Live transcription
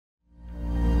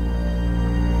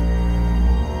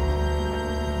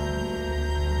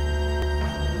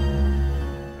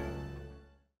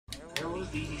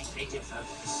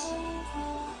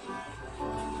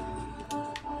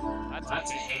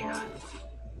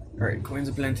Alright, coins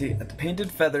aplenty. At the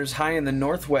painted feathers high in the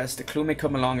northwest, a clue may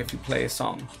come along if you play a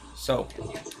song. So,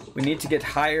 we need to get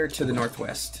higher to the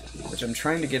northwest, which I'm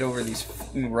trying to get over these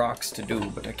fucking rocks to do,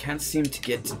 but I can't seem to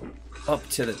get up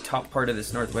to the top part of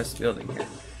this northwest building here.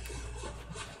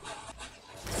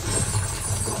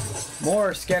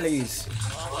 More Skellies!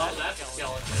 Oh, that's a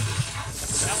skeleton.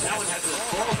 That one has a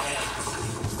full head.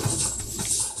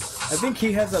 I think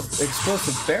he has an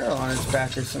explosive barrel on his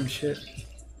back or some shit.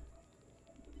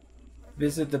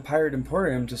 Visit the Pirate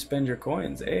Emporium to spend your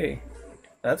coins. Hey,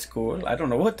 that's cool. I don't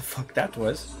know what the fuck that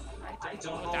was. I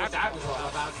don't know what that was all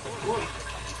about.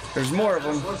 There's more of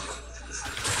them.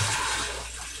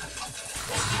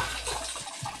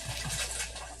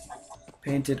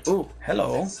 Painted. Oh,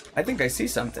 hello. I think I see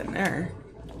something there.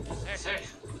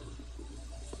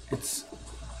 It's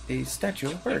a statue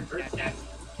of a bird.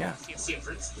 Yeah. See a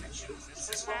bird statue. Is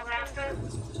this what we're after?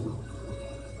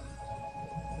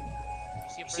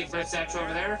 See a bird statue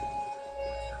over there?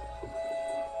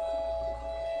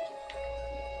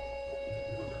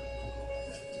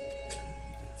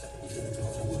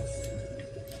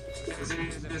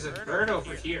 There's a bird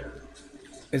over here.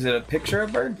 Is it a picture of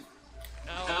a bird?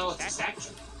 No, it's a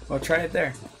statue. Well, try it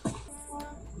there.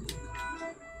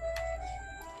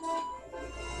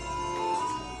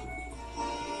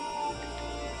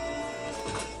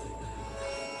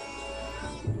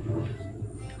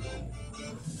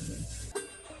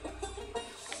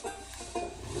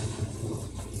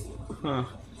 Huh.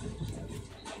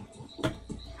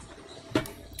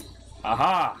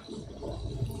 Aha!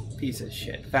 Piece of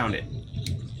shit. Found it.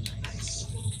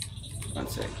 One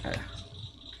sec.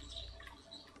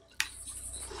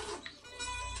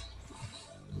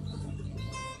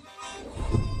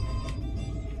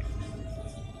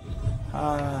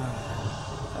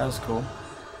 That was cool.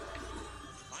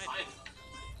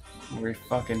 We're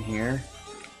fucking here.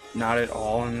 Not at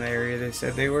all in the area they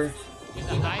said they were. The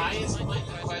highest point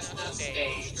in the question of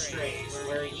stage strays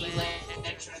where ye land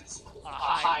entrance, a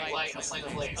high light, a flame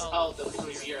of blaze. Oh, the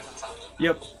blue year on the top.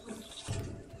 Yep.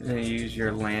 You're gonna use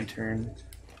your lantern.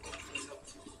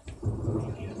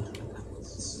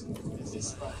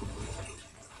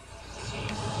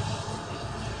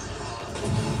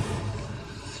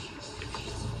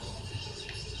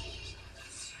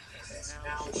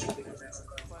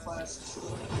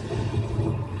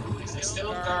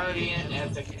 Still Guardian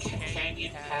at the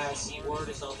Canyon Pass. Word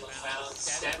is almost found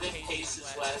 7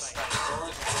 paces west by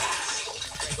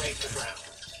northwest. Break the ground.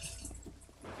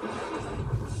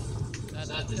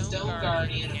 So that's the Stone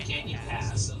Guardian of Canyon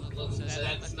Pass. So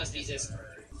that must be this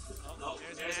bird. Oh,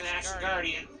 there's an Axel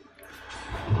Guardian.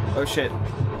 Oh shit.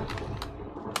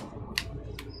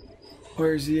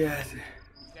 Where's he at?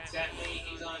 Is that me?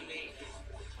 He's on me.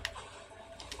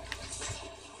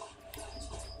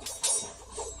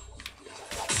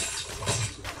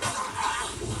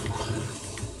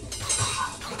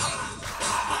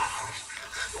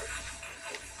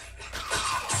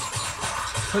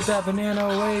 Put that banana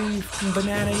away, you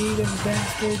banana eating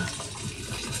bastard.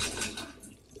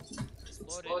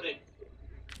 Exploded.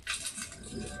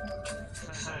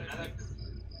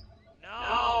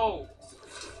 No!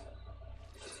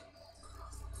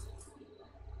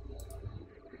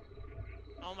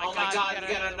 Oh my god, you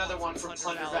got another one from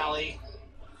Plunder Valley.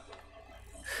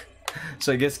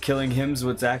 So I guess killing him's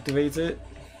what activates it?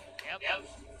 Yep.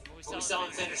 We still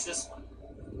haven't finished this one.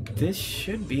 This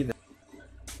should be the...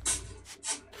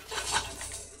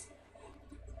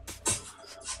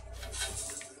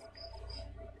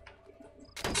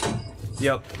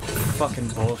 Yep. Fucking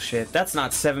bullshit. That's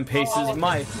not 7 paces. Oh.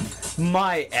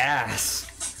 My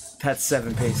ass. That's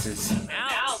 7 paces.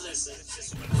 Now this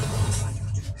is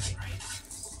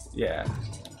Yeah.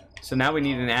 So now we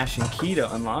need an ashen key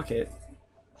to unlock it.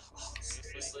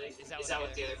 seriously? Is that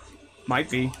what the other? Might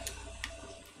be.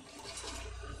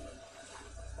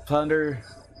 Plunder.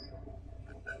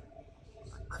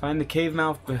 Find the cave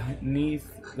mouth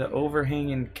beneath the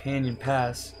overhanging canyon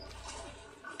pass.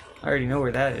 I already know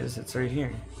where that is. It's right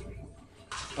here.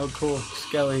 Oh, cool.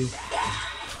 Skelly.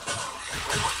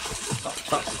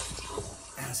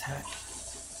 Ass hat.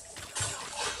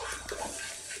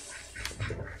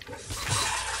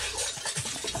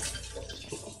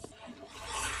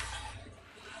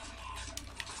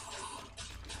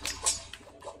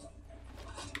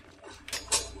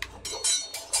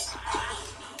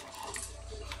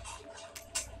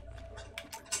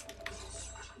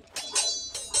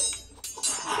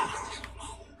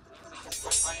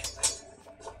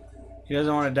 He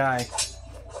doesn't want to die.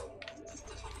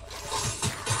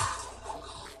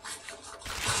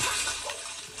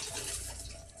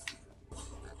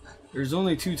 There's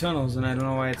only 2 tunnels, and I don't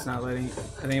know why it's not letting.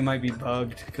 I think it might be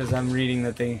bugged because I'm reading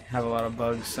that they have a lot of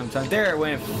bugs sometimes. There it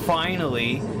went.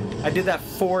 Finally, I did that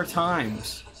 4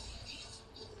 times,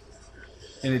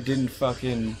 and it didn't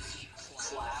fucking.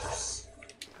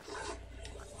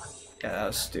 Yeah, that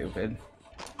was stupid.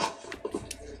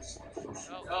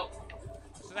 Oh.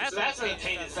 So that's where the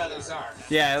painted feathers are.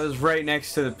 Yeah, it was right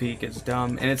next to the peak. It's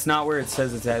dumb, and it's not where it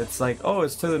says it's at. It's like, oh,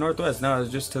 it's to the northwest. No,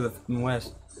 it's just to the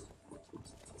west.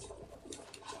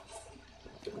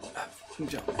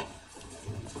 Jump.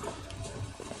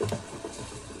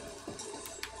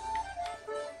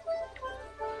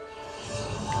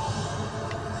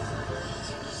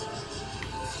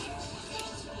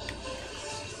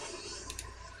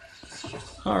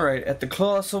 Alright, at the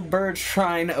Colossal Bird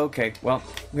Shrine. Okay, well,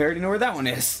 we already know where that one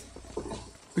is.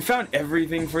 We found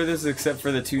everything for this except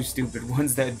for the 2 stupid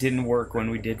ones that didn't work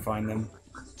when we did find them.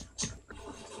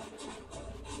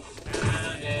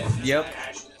 Yep.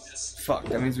 Fuck,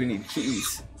 that means we need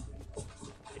keys.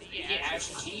 Yeah,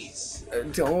 ashen keys. I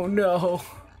don't know.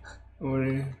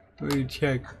 Let me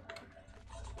check.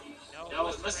 No,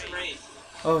 it's Mr. Rain.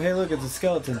 Oh, hey, look, it's a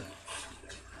skeleton.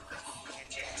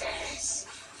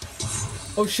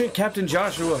 Oh shit, Captain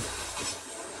Joshua.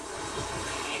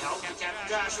 Captain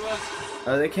Joshua.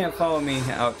 They can't follow me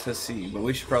out to sea, but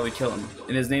we should probably kill him.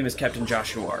 And his name is Captain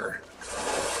Joshua.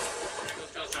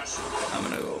 I'm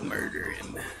gonna go murder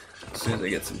him as soon as I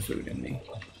get some food in me.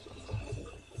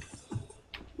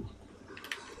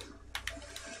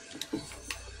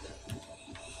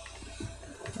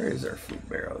 Where is our food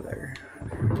barrel there?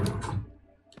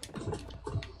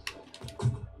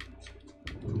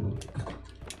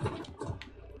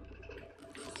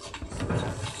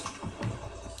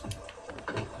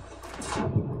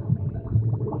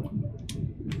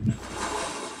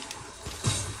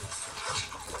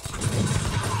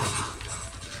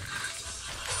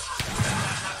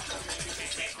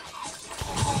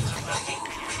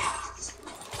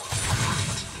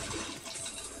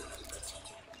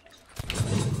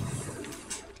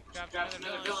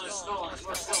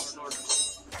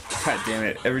 God damn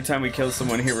it. Every time we kill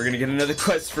someone here, we're gonna get another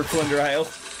quest for Plunder Isle.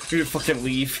 We're gonna fucking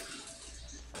leave.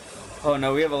 Oh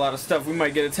no, we have a lot of stuff. We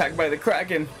might get attacked by the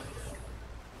Kraken.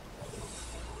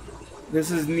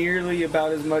 This is nearly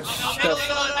about as much stuff.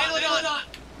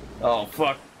 Oh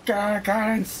fuck. God,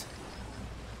 guidance.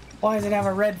 Why does it have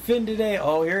a red fin today?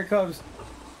 Oh, here it comes.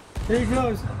 Here he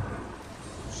goes.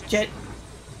 Shit.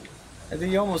 I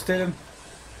think you almost hit him.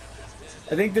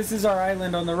 I think this is our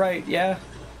island on the right, yeah?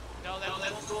 No,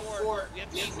 that's forward.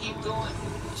 Keep going.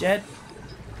 Jet.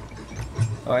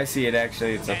 Oh, I see it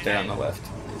actually. It's up there on the left.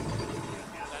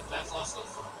 That's also.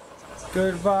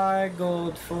 Goodbye,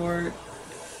 Gold Fort.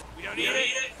 We don't need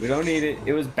it. We don't need it.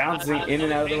 It was bouncing in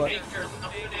and out of the water.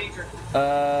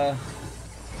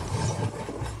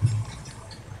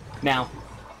 Now.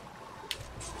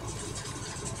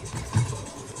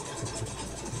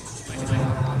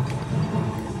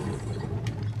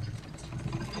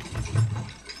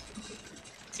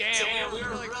 Damn, we were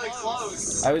really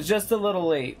close. I was just a little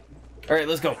late. Alright,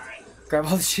 let's go. Grab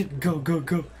all the shit and go, go,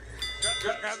 go.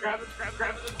 Grab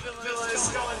the villa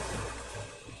is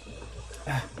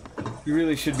going. You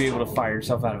really should be able to fire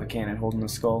yourself out of a cannon holding the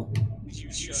skull.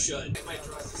 You should.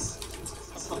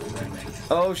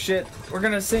 Oh shit, we're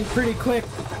gonna sink pretty quick.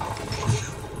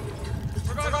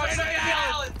 We're going to the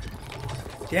island.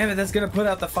 Damn it, that's gonna put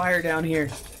out the fire down here.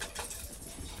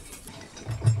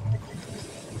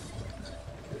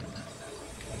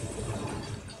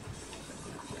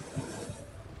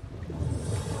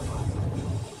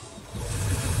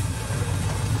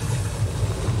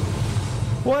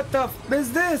 What the f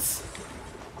is this?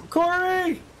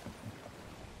 Corey!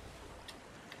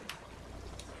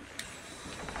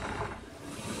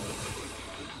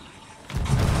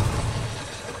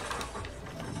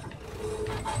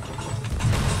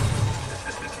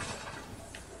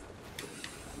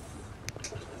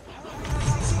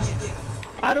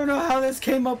 I don't know how this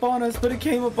came up on us, but it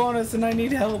came up on us and I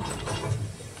need help.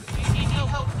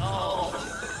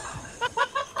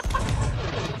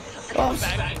 Oh,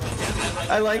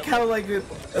 I like how like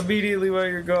immediately while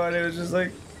you're going, it was just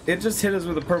like it just hit us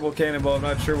with a purple cannonball. I'm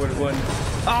not sure what it was.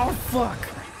 Oh fuck!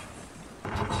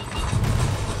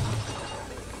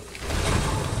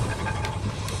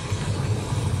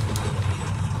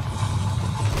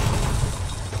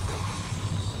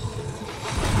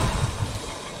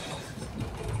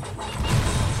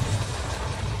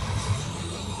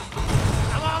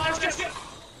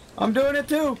 I'm doing it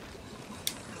too.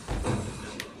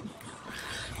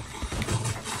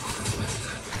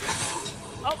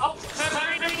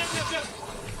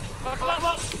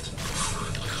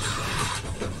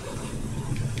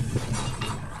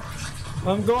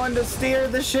 I'm going to steer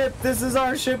the ship. This is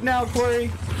our ship now,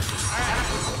 Corey.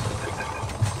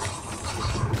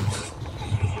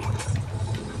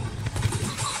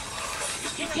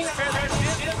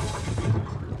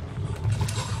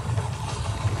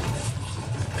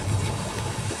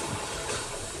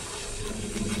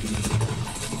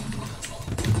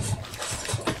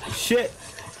 Shit.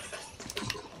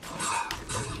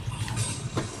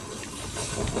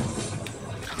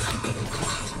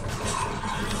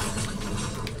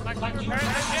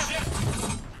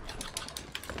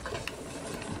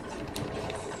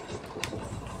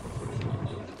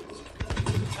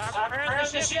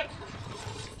 Crash the ship.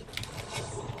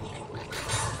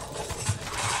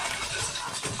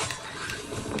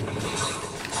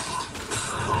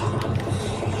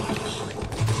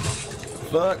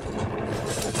 Fuck.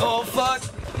 Oh fuck.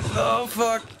 Oh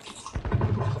fuck.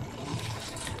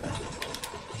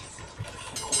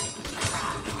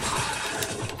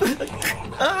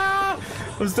 Ah!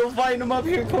 I'm still fighting them up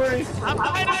here, Corey. I'm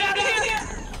out of here.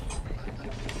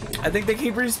 I think they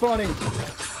keep respawning.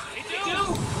 They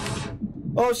do.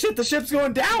 Oh shit, the ship's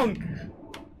going down.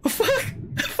 Oh, fuck.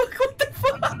 Fuck, what the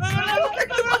fuck?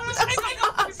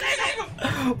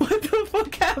 What the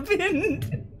fuck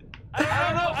happened? I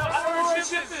don't know. I don't know where the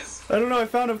ship is. I don't know, I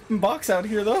found a box out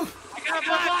here though. I got a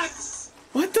box.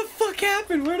 What the fuck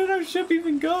happened? Where did our ship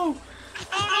even go?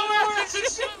 I don't know where the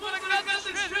ship, but I got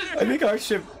nothing. I think our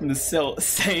ship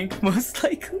sank, most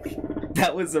likely.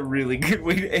 That was a really good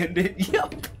way to end it.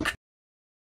 Yup.